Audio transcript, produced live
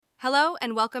Hello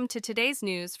and welcome to today's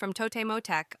news from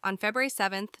TotemoTech on February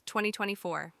 7th,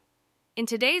 2024. In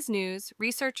today's news,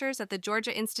 researchers at the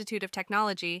Georgia Institute of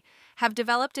Technology have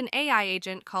developed an AI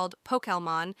agent called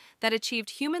Pokelmon that achieved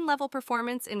human-level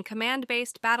performance in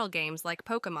command-based battle games like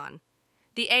Pokemon.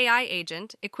 The AI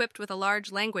agent, equipped with a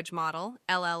large language model,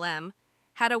 LLM,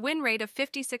 had a win rate of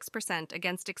 56%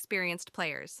 against experienced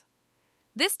players.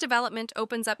 This development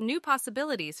opens up new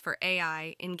possibilities for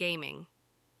AI in gaming.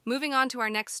 Moving on to our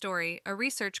next story, a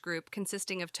research group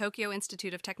consisting of Tokyo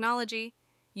Institute of Technology,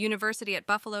 University at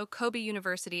Buffalo, Kobe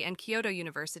University, and Kyoto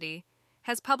University,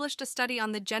 has published a study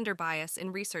on the gender bias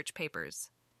in research papers.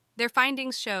 Their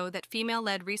findings show that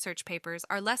female-led research papers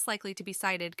are less likely to be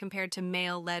cited compared to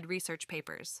male-led research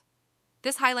papers.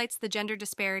 This highlights the gender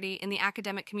disparity in the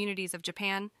academic communities of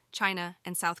Japan, China,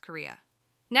 and South Korea.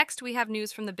 Next, we have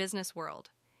news from the business world.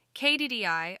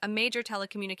 KDDI, a major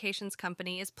telecommunications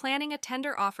company, is planning a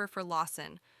tender offer for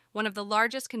Lawson, one of the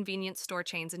largest convenience store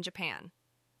chains in Japan.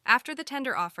 After the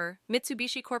tender offer,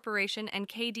 Mitsubishi Corporation and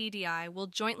KDDI will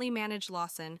jointly manage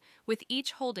Lawson, with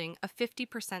each holding a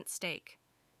 50% stake.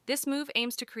 This move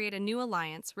aims to create a new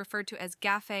alliance, referred to as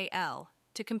GAFE-L,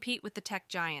 to compete with the tech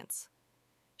giants.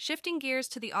 Shifting gears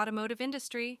to the automotive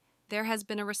industry, there has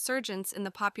been a resurgence in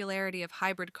the popularity of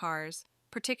hybrid cars,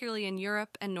 particularly in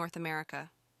Europe and North America.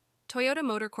 Toyota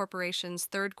Motor Corporation's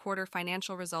third-quarter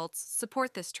financial results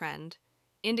support this trend,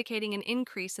 indicating an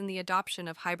increase in the adoption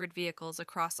of hybrid vehicles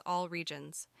across all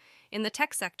regions. In the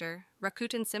tech sector,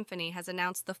 Rakuten Symphony has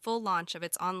announced the full launch of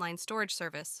its online storage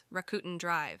service, Rakuten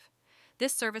Drive.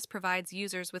 This service provides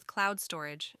users with cloud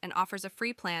storage and offers a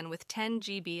free plan with 10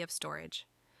 GB of storage.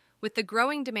 With the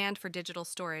growing demand for digital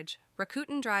storage,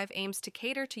 Rakuten Drive aims to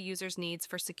cater to users' needs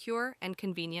for secure and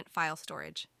convenient file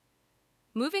storage.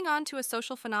 Moving on to a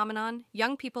social phenomenon,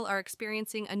 young people are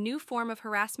experiencing a new form of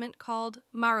harassment called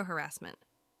Maru harassment.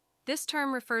 This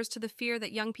term refers to the fear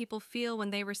that young people feel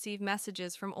when they receive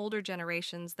messages from older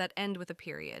generations that end with a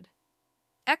period.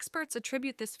 Experts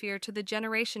attribute this fear to the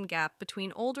generation gap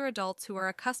between older adults who are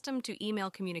accustomed to email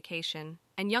communication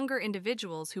and younger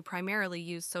individuals who primarily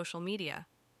use social media.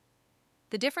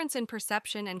 The difference in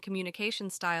perception and communication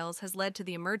styles has led to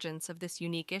the emergence of this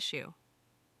unique issue.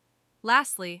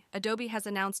 Lastly, Adobe has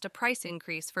announced a price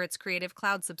increase for its Creative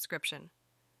Cloud subscription.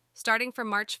 Starting from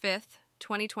March 5th,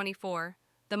 2024,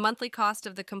 the monthly cost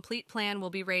of the complete plan will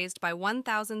be raised by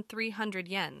 1,300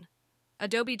 yen.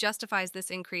 Adobe justifies this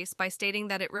increase by stating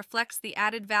that it reflects the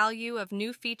added value of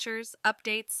new features,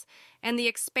 updates, and the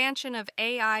expansion of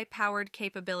AI-powered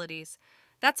capabilities.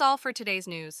 That's all for today's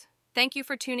news. Thank you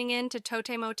for tuning in to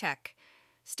TotemoTech.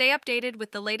 Stay updated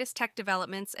with the latest tech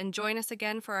developments and join us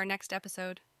again for our next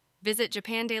episode. Visit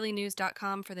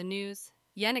JapanDailyNews.com for the news,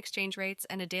 yen exchange rates,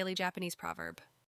 and a daily Japanese proverb.